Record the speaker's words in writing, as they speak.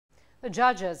The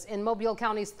judges in Mobile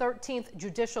County's 13th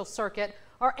Judicial Circuit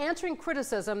are answering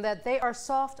criticism that they are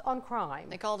soft on crime.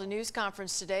 They called a news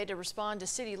conference today to respond to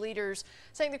city leaders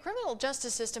saying the criminal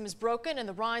justice system is broken and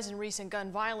the rise in recent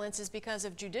gun violence is because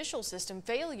of judicial system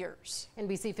failures.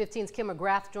 NBC 15's Kim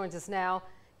McGrath joins us now.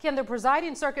 Kim, the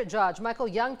presiding circuit judge, Michael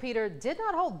Young-Peter, did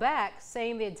not hold back,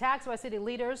 saying the attacks by city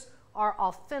leaders are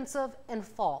offensive and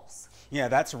false. Yeah,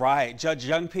 that's right. Judge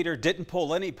Young-Peter didn't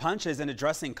pull any punches in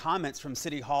addressing comments from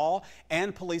City Hall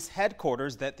and police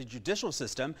headquarters that the judicial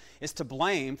system is to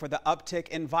blame for the uptick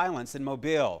in violence in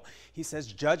Mobile. He says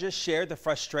judges shared the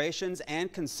frustrations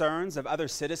and concerns of other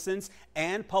citizens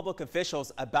and public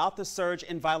officials about the surge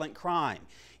in violent crime.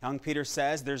 Young-Peter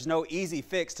says there's no easy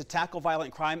fix to tackle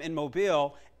violent crime in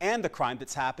Mobile and the crime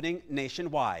that's happening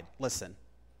nationwide. Listen.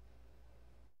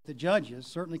 The judges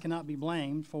certainly cannot be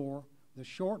blamed for the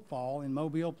shortfall in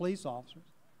Mobile police officers,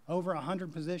 over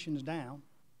 100 positions down,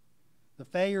 the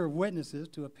failure of witnesses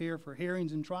to appear for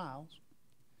hearings and trials,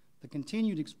 the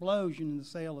continued explosion in the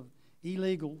sale of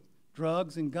illegal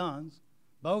drugs and guns,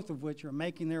 both of which are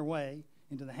making their way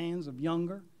into the hands of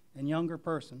younger and younger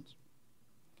persons,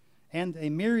 and a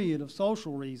myriad of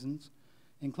social reasons,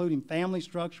 including family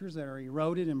structures that are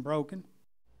eroded and broken.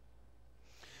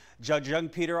 Judge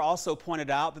Young-Peter also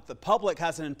pointed out that the public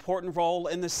has an important role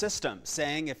in the system,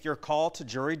 saying if you're called to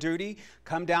jury duty,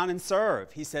 come down and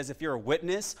serve. He says if you're a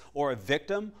witness or a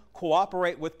victim,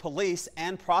 cooperate with police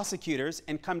and prosecutors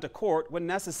and come to court when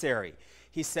necessary.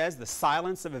 He says the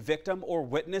silence of a victim or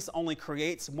witness only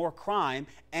creates more crime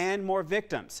and more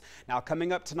victims. Now,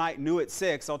 coming up tonight, new at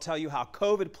 6, I'll tell you how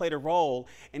COVID played a role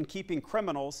in keeping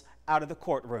criminals out of the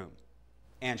courtroom.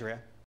 Andrea.